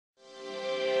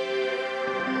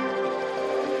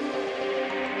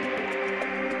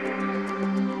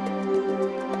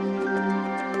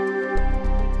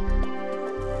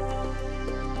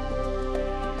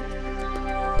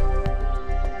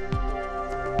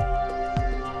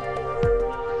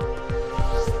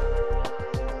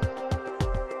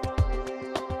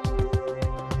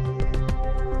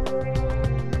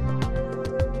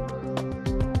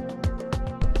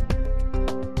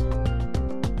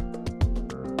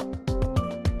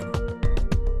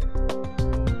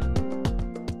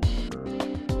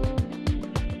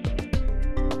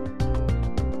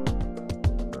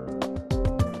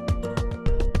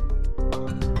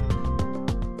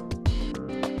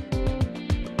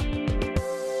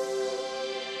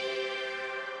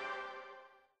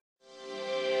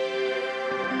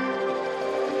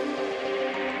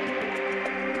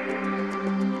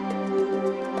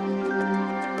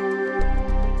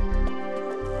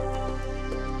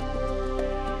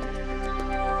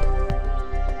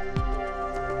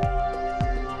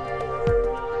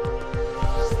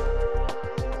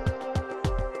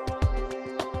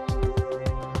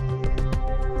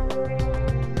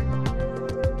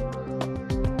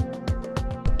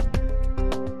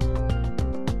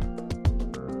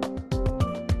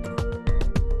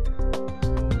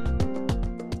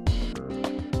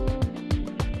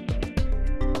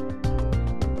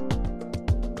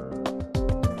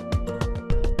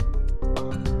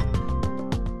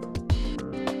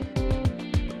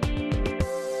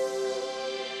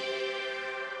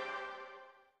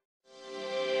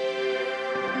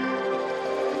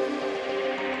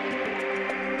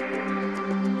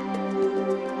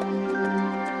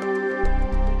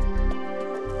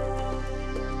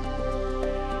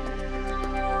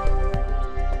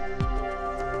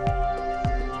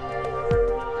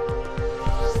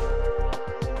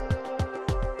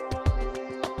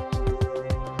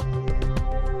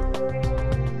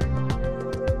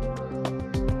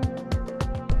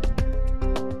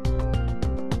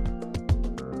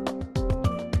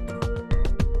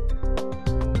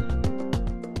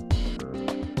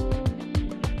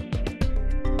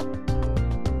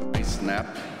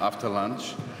nap after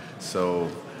lunch, so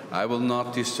I will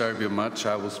not disturb you much.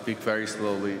 I will speak very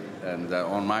slowly and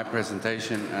on my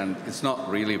presentation, and it's not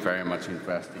really very much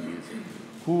interesting. It's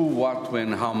who, what,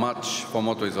 when, how much for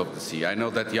Motorways of the Sea. I know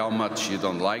that the how much you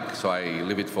don't like, so I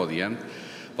leave it for the end.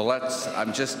 But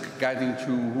I'm just guiding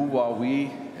through who are we,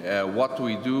 what do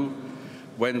we do,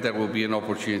 when there will be an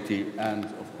opportunity, and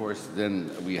of course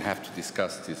then we have to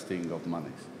discuss this thing of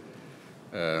monies.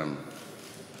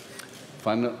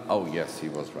 Oh yes, he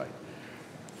was right.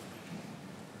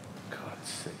 God's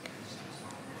sake.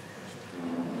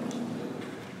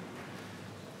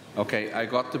 Okay, I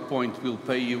got the point. We'll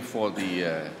pay you for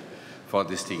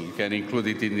this thing. You can include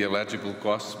it in the electrical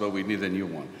costs, but we need a new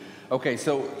one. Okay,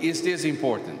 so is this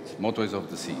important, Motorways of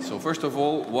the Sea? So first of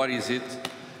all, what is it?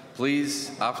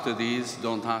 Please, after this,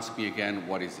 don't ask me again,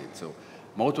 what is it? So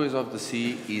Motorways of the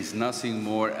Sea is nothing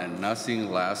more and nothing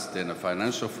less than a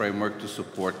financial framework to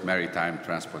support maritime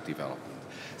transport development.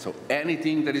 So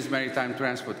anything that is maritime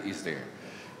transport is there.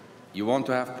 You want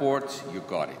to have ports, you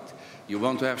got it. You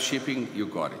want to have shipping, you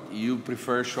got it. You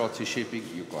prefer short sea shipping,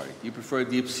 you got it. You prefer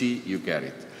deep sea, you get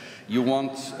it. You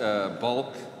want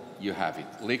bulk, you have it.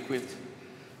 Liquid,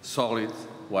 solid,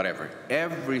 whatever.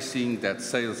 Everything that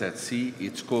sails at sea,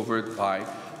 it's covered by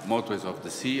Motorways of the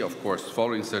Sea, of course,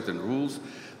 following certain rules,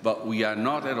 but we are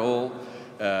not at all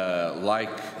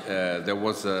there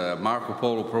was a Marco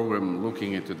Polo program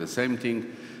looking into the same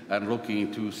thing and looking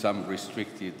into some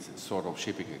restricted sort of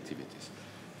shipping activities.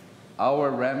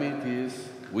 Our remit is,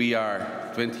 we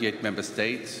are 28 member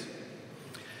states.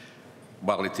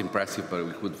 Well, it's impressive, but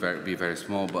we could be very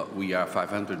small, but we are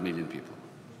 500 million people.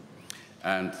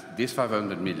 And these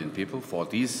 500 million people, for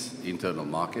this internal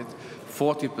market,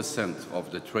 40%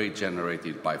 of the trade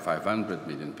generated by 500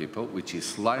 million people, which is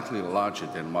slightly larger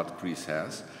than what Greece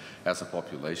has as a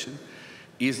population,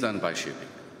 is done by shipping,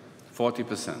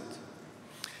 40%.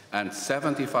 And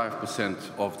 75%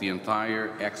 of the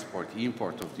entire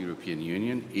export-import of the European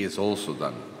Union is also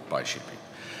done by shipping.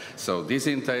 So this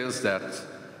entails that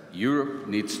Europe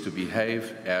needs to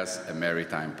behave as a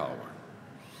maritime power.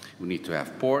 We need to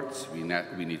have ports, we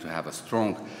need to have a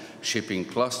strong shipping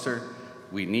cluster,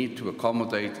 we need to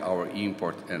accommodate our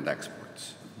import and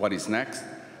exports. What is next?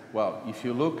 Well, if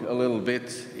you look a little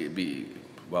bit,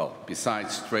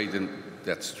 besides trade,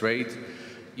 that's trade,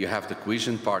 you have the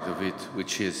cohesion part of it,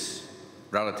 which is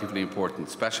relatively important,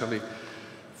 especially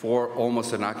for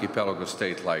almost an archipelago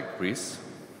state like Greece.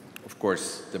 Of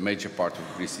course, the major part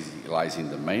of Greece lies in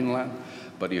the mainland,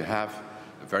 but you have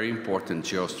a very important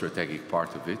geostrategic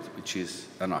part of it, which is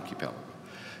an archipelago.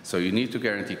 So you need to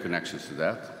guarantee connections to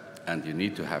that, and you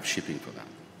need to have shipping for that.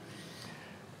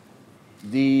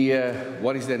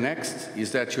 What is the next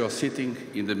is that you're sitting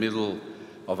in the middle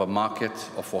of a market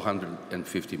of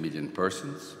 450 million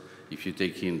persons, if you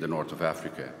take in the north of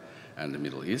Africa and the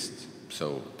Middle East.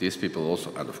 So these people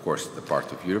also, and of course the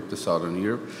part of Europe, the Southern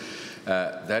Europe,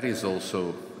 that is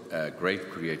also a great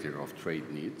creator of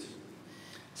trade needs.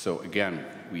 So again,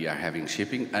 we are having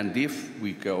shipping, and if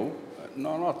we go,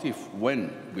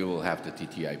 when we will have the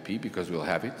TTIP, because we'll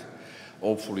have it,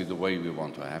 hopefully the way we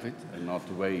want to have it, and not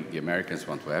the way the Americans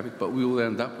want to have it, but we will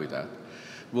end up with that.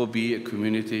 Will be a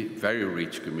community, very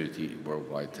rich community in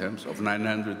worldwide terms, of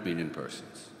 900 million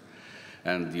persons.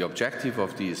 And the objective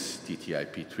of this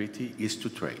TTIP treaty is to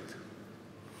trade.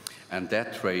 And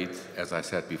that trade, as I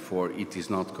said before, it is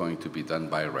not going to be done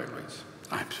by railways.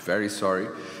 I'm very sorry.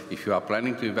 If you are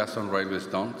planning to invest on railways,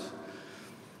 don't.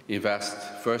 Invest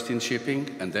first in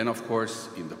shipping, and then, of course,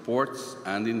 in the ports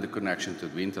and in the connection to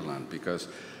the hinterland, because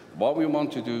what we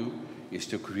want to do is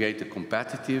to create a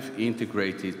competitive,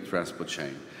 integrated transport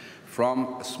chain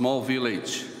from a small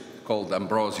village called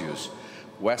Ambrosius,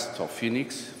 west of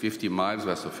Phoenix, 50 miles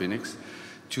west of Phoenix,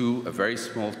 to a very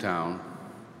small town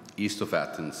east of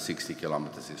Athens, 60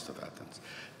 kilometers east of Athens.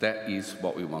 That is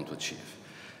what we want to achieve.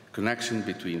 Connection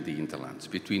between the hinterlands,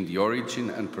 between the origin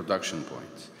and production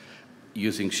points,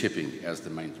 using shipping as the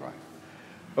main drive.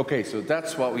 Okay, so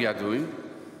that's what we are doing,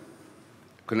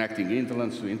 connecting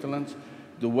hinterlands to hinterlands.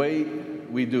 The way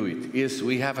we do it is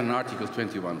we have an Article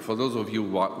 21. For those of you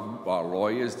who are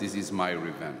lawyers, this is my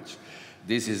revenge.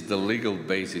 This is the legal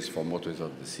basis for Motorways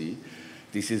of the Sea.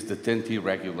 This is the 10T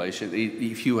regulation.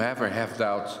 If you ever have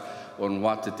doubts on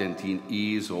what the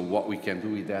 10T is or what we can do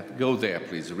with that, go there,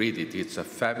 please, read it. It's a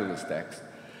fabulous text,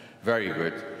 very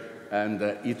good. And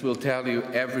it will tell you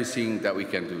everything that we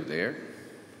can do there.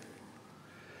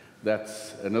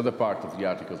 That's another part of the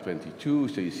Article 22.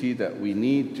 So you see that we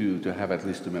need to have at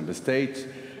least 2 member states,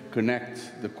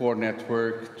 connect the core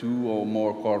network, 2 or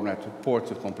more core network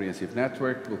ports of comprehensive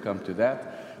network. We'll come to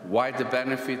that. Why the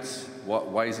benefits?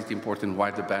 Why is it important?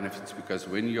 Why the benefits? Because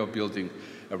when you're building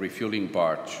a refueling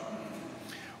barge,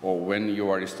 or when you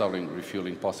are installing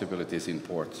refueling possibilities in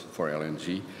ports for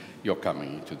LNG, you're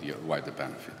coming into the wider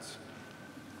benefits.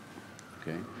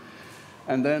 Okay?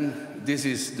 And then this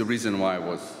is the reason why I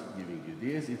was giving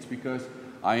you this. It's because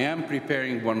I am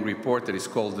preparing one report that is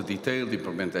called the Detailed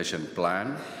Implementation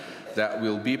Plan that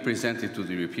will be presented to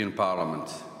the European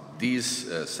Parliament this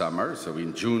summer, so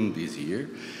in June this year.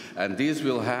 And this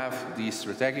will have the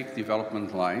strategic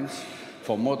development lines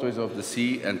for motorways of the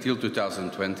sea until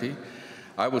 2020.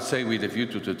 I would say with a view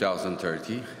to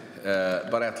 2030,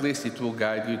 but at least it will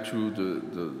guide you through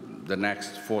the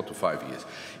next 4 to 5 years.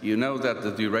 You know that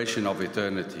the duration of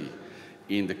eternity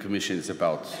in the Commission is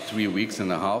about 3.5 weeks,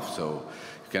 so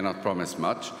you cannot promise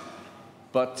much.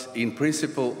 But in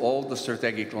principle, all the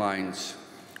strategic lines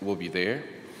will be there,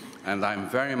 and I'm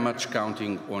very much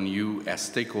counting on you as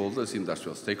stakeholders,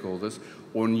 industrial stakeholders,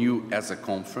 on you as a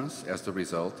conference, as the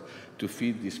result, to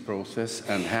feed this process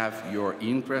and have your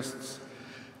interests,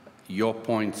 your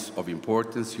points of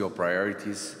importance, your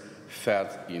priorities fed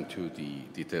into the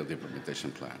detailed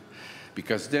implementation plan.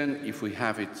 Because then, if we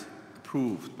have it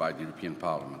approved by the European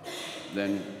Parliament,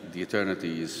 then the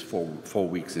eternity is 4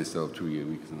 weeks instead of 3.5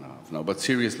 weeks. No, but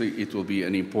seriously, it will be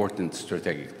an important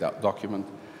strategic document.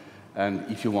 And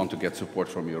if you want to get support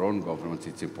from your own governments,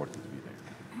 it's important to be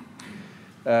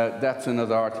there. That's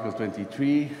another Article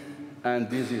 23, and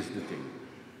this is the thing.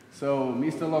 So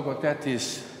Mr.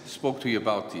 Logothetis spoke to you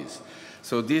about this.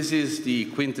 So this is the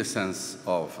quintessence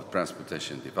of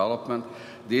transportation development.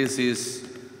 This is,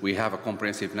 we have a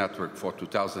comprehensive network for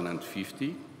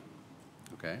 2050,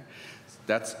 okay?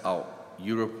 That's how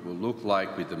Europe will look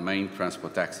like with the main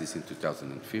transport axis in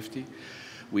 2050.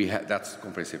 That's the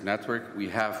comprehensive network. We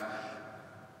have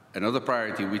another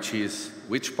priority, which is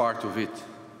which part of it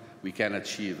we can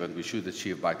achieve and we should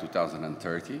achieve by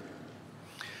 2030.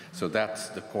 So that's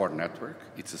the core network.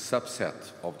 It's a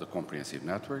subset of the comprehensive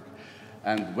network.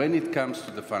 And when it comes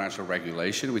to the financial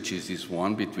regulation, which is this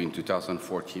one between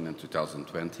 2014 and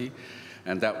 2020,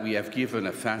 and that we have given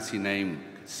a fancy name,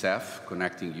 CEF,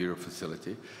 Connecting Europe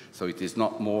Facility, so it is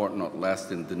not more, not less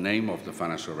than the name of the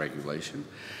financial regulation.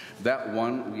 That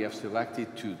one we have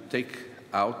selected to take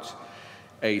out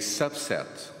a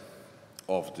subset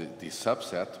of the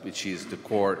subset, which is the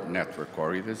core network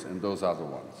corridors, and those are the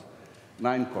ones.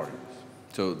 9 corridors.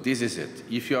 So this is it.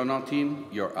 If you're not in,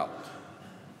 you're out,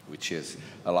 which is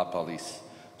a la police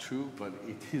true, but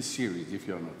it is serious if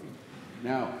you're not in.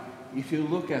 Now, if you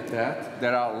look at that,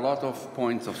 there are a lot of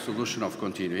points of solution of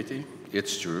continuity.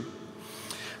 It's true.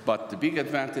 But the big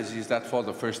advantage is that for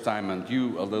the first time, and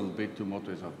due a little bit to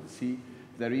Motorways of the Sea,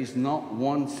 there is not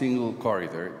one single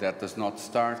corridor that does not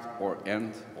start or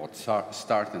end, or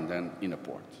start and then in a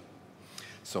port.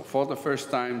 So for the first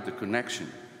time, the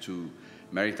connection to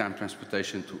maritime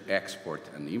transportation to export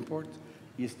and import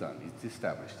is done, it's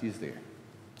established, it's there,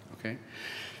 okay?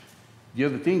 The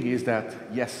other thing is that,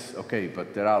 yes, okay,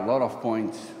 but there are a lot of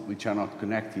points which are not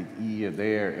connected here,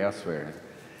 there, elsewhere.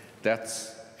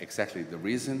 That's exactly the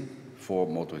reason for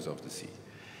Motorways of the Sea.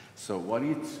 So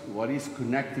what is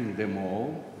connecting them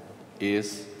all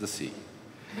is the sea.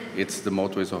 It's the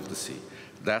motorways of the sea.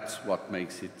 That's what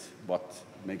makes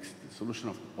the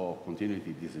solution of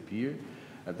continuity disappear.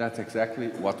 And that's exactly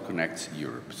what connects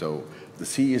Europe. So the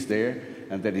sea is there,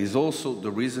 and that is also the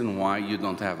reason why you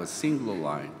don't have a single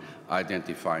line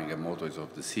identifying a motorways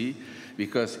of the sea,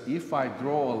 because if I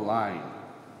draw a line,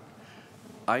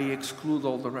 I exclude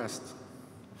all the rest.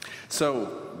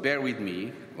 So bear with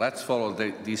me, let's follow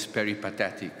this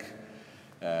peripatetic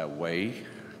way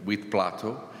with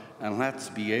Plato, and let's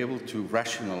be able to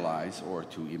rationalize or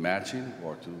to imagine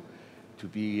or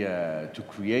to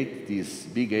create this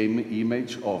big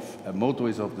image of a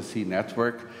motorways of the sea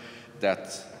network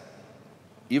that,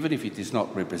 even if it is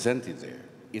not represented there,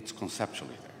 it's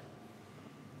conceptually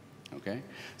there, okay?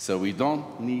 So we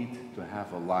don't need to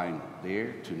have a line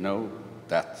there to know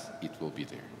that it will be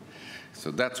there. So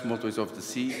that's Motorways of the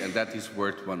Sea, and that is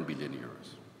worth 1 billion euros,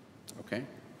 okay?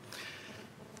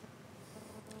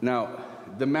 Now,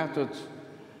 the method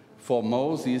for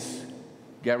MOS is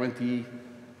guarantee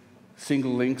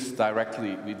single links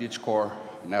directly with each core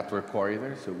network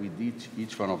corridor, so with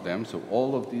each one of them. So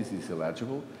all of this is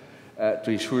eligible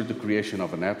to ensure the creation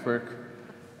of a network,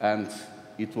 and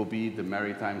it will be the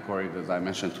maritime corridors I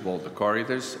mentioned to all the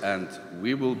corridors, and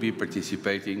we will be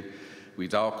participating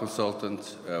with our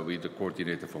consultant, with the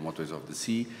coordinator for Motorways of the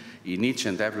Sea, in each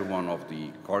and every one of the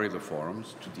corridor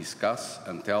forums to discuss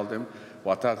and tell them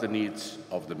what are the needs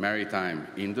of the maritime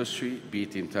industry, be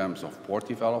it in terms of port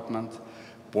development,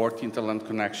 port interland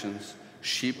connections,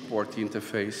 ship-port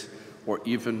interface, or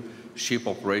even ship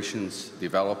operations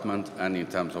development, and in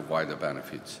terms of wider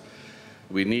benefits.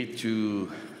 We need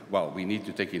to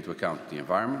take into account the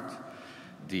environment,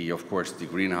 of course, the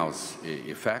greenhouse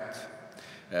effect.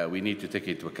 We need to take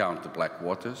into account the black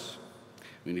waters.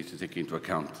 We need to take into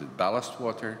account the ballast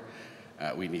water.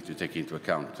 We need to take into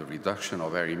account the reduction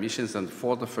of air emissions. And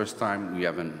for the first time, we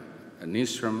have an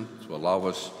instrument to allow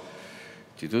us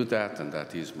to do that, and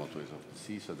that is Motorways of the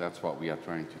Sea. So that's what we are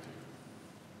trying to do.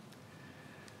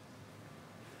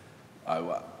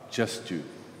 Just do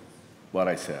what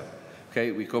I said.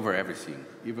 Okay, we cover everything,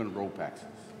 even rope access.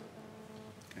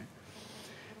 Okay.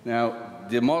 Now,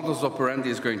 the modus operandi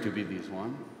is going to be this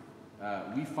one.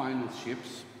 We finance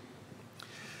ships.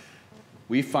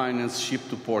 We finance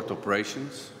ship-to-port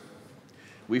operations.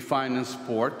 We finance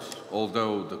ports,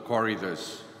 although the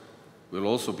corridors will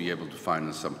also be able to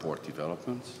finance some port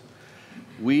developments.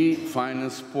 We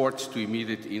finance ports to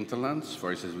immediate hinterlands.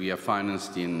 For instance, we have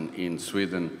financed in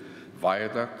Sweden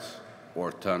viaducts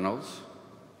or tunnels,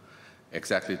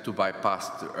 exactly to bypass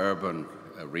the urban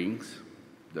rings,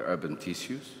 the urban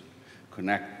tissues,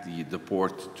 connect the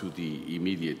port to the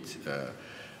immediate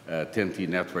TEN-T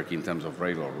network in terms of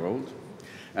rail or road.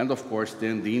 And of course,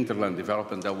 then the hinterland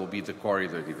development, that will be the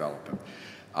corridor development.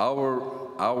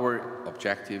 Our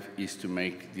objective is to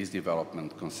make this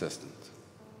development consistent.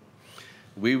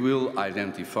 We will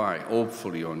identify,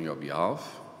 hopefully on your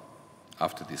behalf,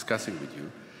 after discussing with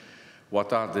you,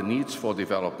 what are the needs for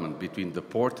development between the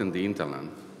port and the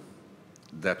hinterland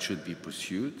that should be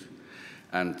pursued,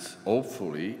 and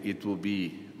hopefully it will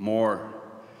be more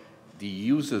the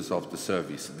users of the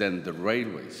service than the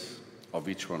railways of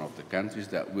each one of the countries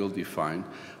that will define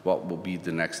what will be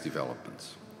the next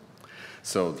developments.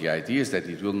 So the idea is that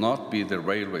it will not be the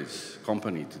railways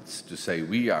company to say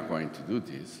we are going to do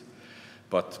this,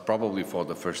 but probably for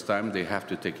the first time they have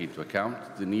to take into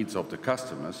account the needs of the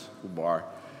customers, who are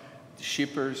the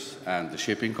shippers and the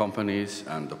shipping companies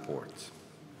and the ports.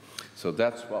 So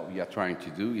that's what we are trying to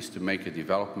do, is to make a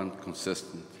development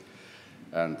consistent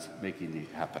and making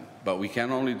it happen. But we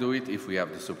can only do it if we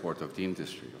have the support of the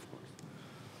industry, of course.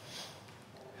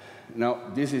 Now,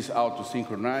 this is how to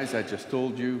synchronize. I just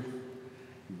told you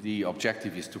the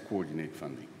objective is to coordinate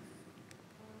funding.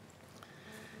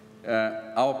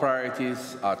 Our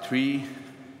priorities are three: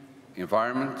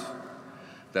 environment,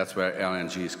 that's where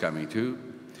LNG is coming to.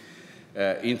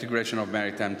 Integration of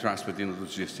maritime transport in the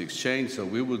logistics chain, so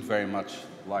we would very much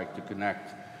like to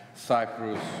connect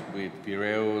Cyprus with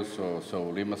Piraeus, or so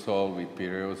Limassol with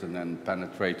Piraeus, and then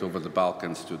penetrate over the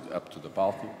Balkans up to the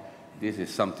Baltic. This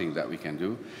is something that we can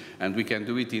do, and we can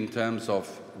do it in terms of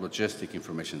logistic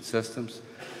information systems,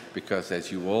 because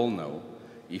as you all know,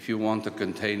 if you want a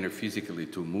container physically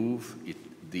to move,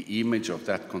 the image of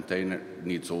that container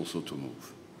needs also to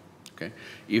move. Okay?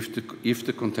 If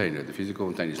the container, the physical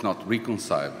container, is not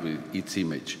reconciled with its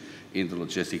image in the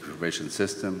logistic information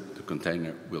system, the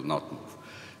container will not move.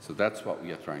 So that's what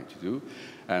we are trying to do,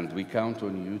 and we count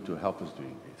on you to help us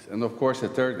doing this. And of course, a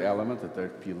third element, a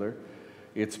third pillar,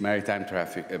 it's maritime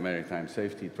traffic, maritime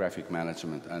safety, traffic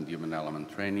management, and human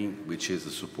element training, which is a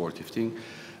supportive thing.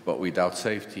 But without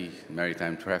safety,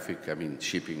 maritime traffic, I mean,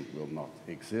 shipping will not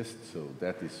exist. So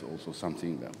that is also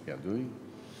something that we are doing.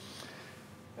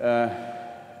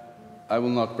 I will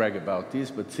not brag about this,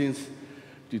 but since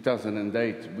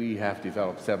 2008, we have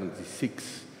developed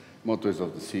 76 Motorways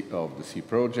of the Sea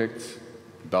projects,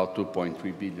 about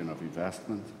 2.3 billion of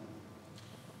investment,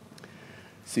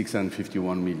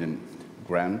 651 million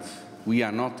grants. We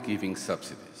are not giving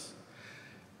subsidies.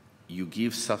 You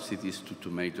give subsidies to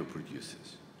tomato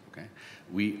producers. Okay?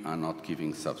 We are not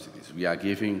giving subsidies. We are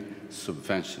giving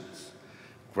subventions,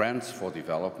 grants for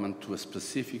development to a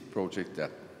specific project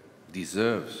that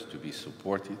deserves to be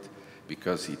supported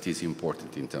because it is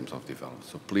important in terms of development.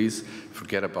 So please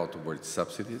forget about the word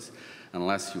subsidies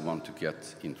unless you want to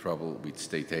get in trouble with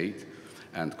state aid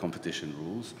and competition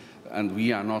rules. And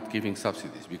we are not giving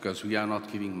subsidies because we are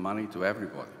not giving money to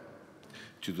everybody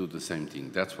to do the same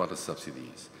thing. That's what a subsidy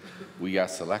is. We are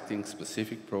selecting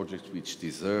specific projects which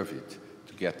deserve it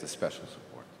to get the special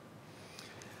support.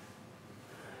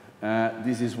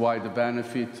 This is why the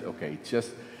benefit, okay,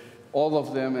 just all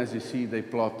of them, as you see, they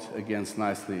plot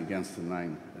nicely against the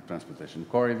 9 transportation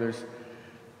corridors.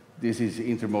 This is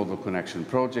intermodal connection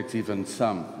projects, even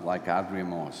some, like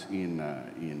Adriamos in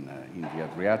the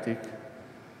Adriatic.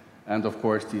 And of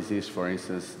course, this is, for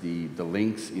instance, the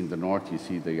links in the north. You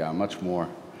see they are much more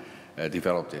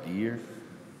developed at here.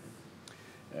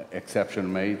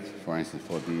 Exception made, for instance,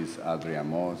 for these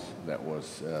Adriamos that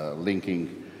was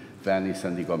linking Venice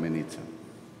and Igoumenitsa.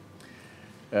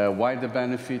 Why the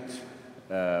benefit?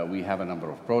 We have a number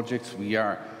of projects. We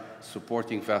are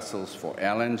supporting vessels for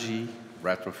LNG,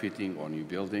 retrofitting or new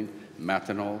building,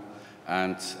 methanol,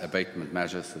 and abatement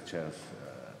measures such as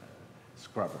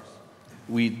scrubbers.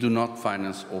 We do not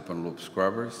finance open-loop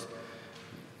scrubbers,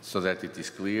 so that it is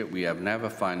clear. We have never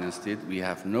financed it. We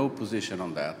have no position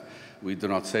on that. We do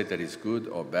not say that it's good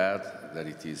or bad, that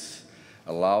it is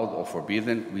allowed or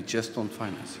forbidden. We just don't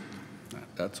finance it.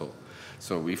 That's all.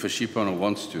 So if a ship owner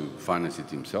wants to finance it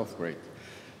himself, great.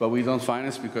 But we don't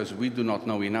finance because we do not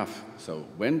know enough. So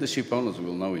when the ship owners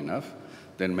will know enough,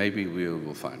 then maybe we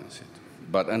will finance it.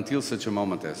 But until such a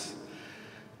moment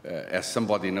as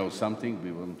somebody knows something,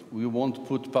 we won't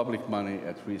put public money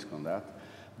at risk on that.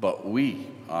 But we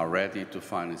are ready to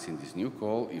finance in this new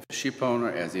call. If a ship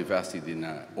owner has invested in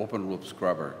an open-loop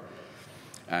scrubber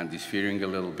and is fearing a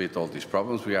little bit all these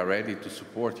problems, we are ready to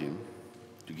support him,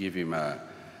 to give him a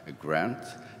grant,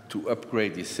 to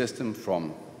upgrade his system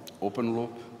from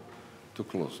open-loop to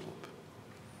closed-loop.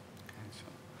 Okay, so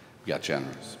we are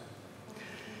generous.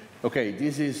 Okay,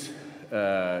 this is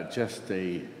just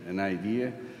an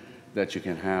idea that you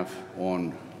can have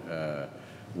on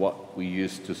what we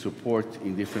use to support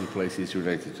in different places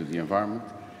related to the environment.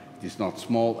 It is not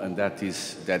small, and that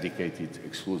is dedicated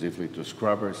exclusively to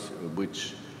scrubbers,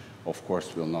 which, of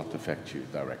course, will not affect you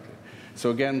directly.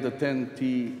 So again, the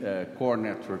 10T core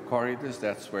network corridors,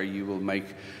 that's where you will make,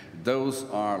 those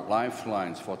are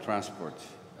lifelines for transport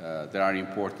that are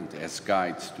important as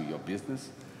guides to your business.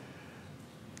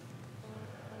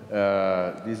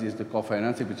 This is the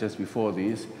co-financing, but just before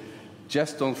this,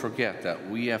 just don't forget that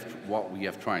what we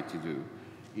have tried to do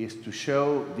is to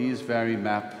show this very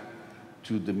map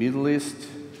to the Middle East,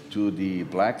 to the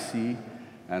Black Sea,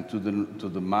 and to the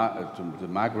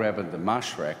Maghreb and the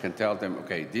Mashrek, and tell them,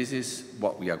 okay, this is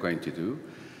what we are going to do.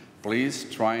 Please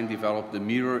try and develop the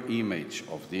mirror image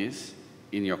of this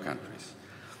in your countries.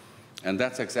 And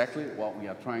that's exactly what we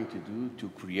are trying to do to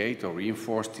create or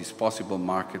reinforce this possible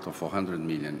market of 400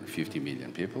 million, 50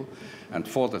 million people. And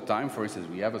for the time, for instance,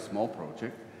 we have a small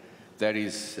project that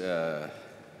is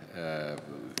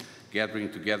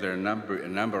gathering together a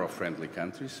number of friendly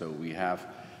countries. So we have,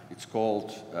 it's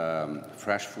called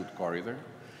Fresh Food Corridor,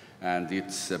 and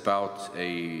it's about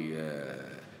a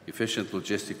efficient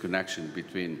logistic connection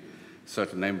between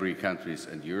certain neighboring countries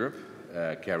and Europe,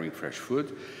 carrying fresh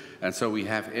food. And so we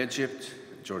have Egypt,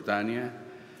 Jordania,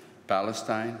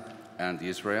 Palestine, and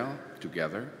Israel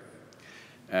together,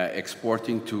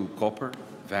 exporting to Koper,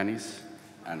 Venice,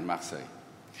 and Marseille.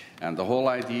 And the whole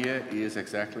idea is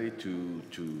exactly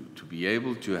to be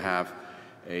able to have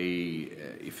an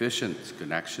efficient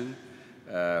connection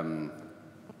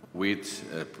with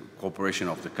cooperation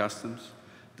of the customs,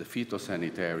 the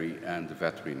phytosanitary, and the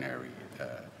veterinary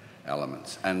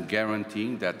elements, and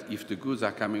guaranteeing that if the goods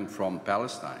are coming from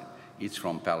Palestine, it's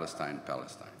from Palestine.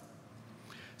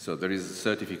 So there is a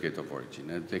certificate of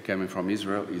origin. If they're coming from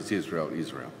Israel, it's Israel,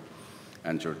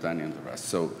 and Jordania and the rest.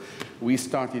 So we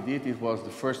started it. It was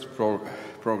the first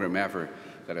program ever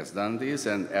that has done this,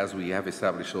 and as we have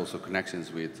established also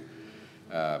connections with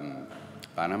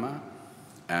Panama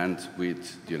and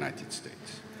with the United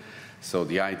States. So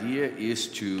the idea is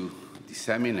to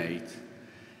disseminate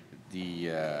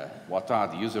what are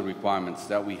the user requirements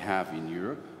that we have in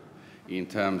Europe in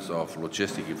terms of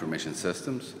logistic information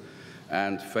systems,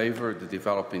 and favor the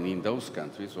development in those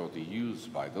countries or the use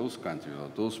by those countries or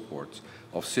those ports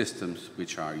of systems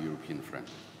which are European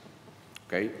friendly.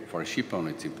 Okay? For a ship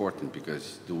owner, it's important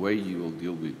because the way you will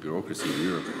deal with bureaucracy in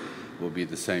Europe will be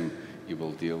the same you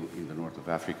will deal in the north of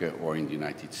Africa or in the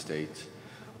United States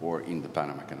or in the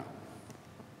Panama Canal.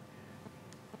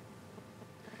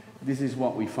 This is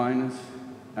what we finance,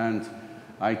 and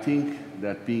I think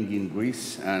that being in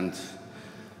Greece, and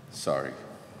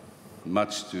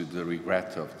much to the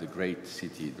regret of the great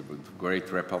city, the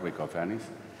great Republic of Venice,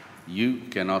 you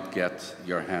cannot get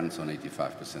your hands on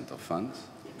 85% of funds.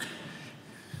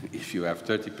 If you have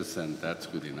 30%, that's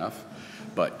good enough,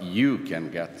 but you can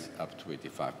get up to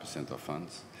 85% of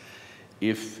funds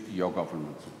if your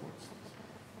government supports it.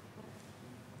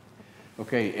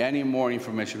 Okay, any more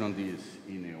information on this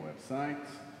in your website?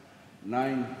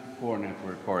 9 core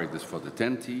network corridors for the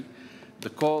 10T. The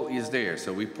call is there,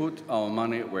 so we put our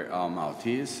money where our mouth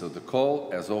is. So the call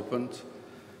has opened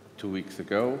 2 weeks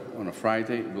ago on a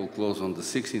Friday. It will close on the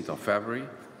 16th of February.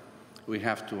 We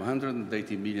have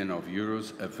 280 million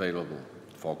euros available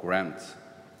for grants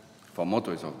for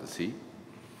Motorways of the Sea,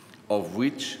 of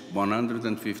which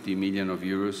 150 million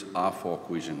euros are for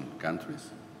cohesion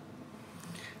countries.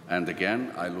 And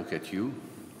again, I look at you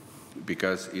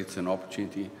because it's an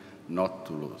opportunity not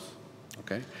to lose.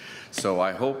 Okay? So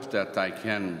I hope that I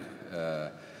can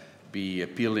be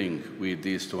appealing with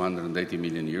these 280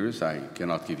 million euros. I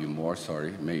cannot give you more,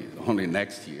 sorry, only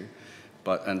next year,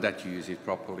 and that you use it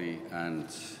properly. And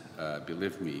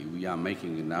believe me, we are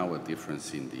making now a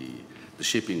difference in the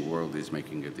shipping world is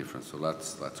making a difference. So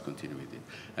let's continue with it.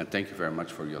 And thank you very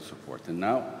much for your support. And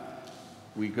now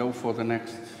we go for the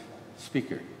next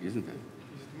speaker, isn't it?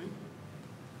 Is it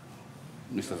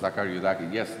me? Mr.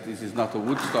 Zappeion, yes, this is not a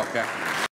Woodstock activist.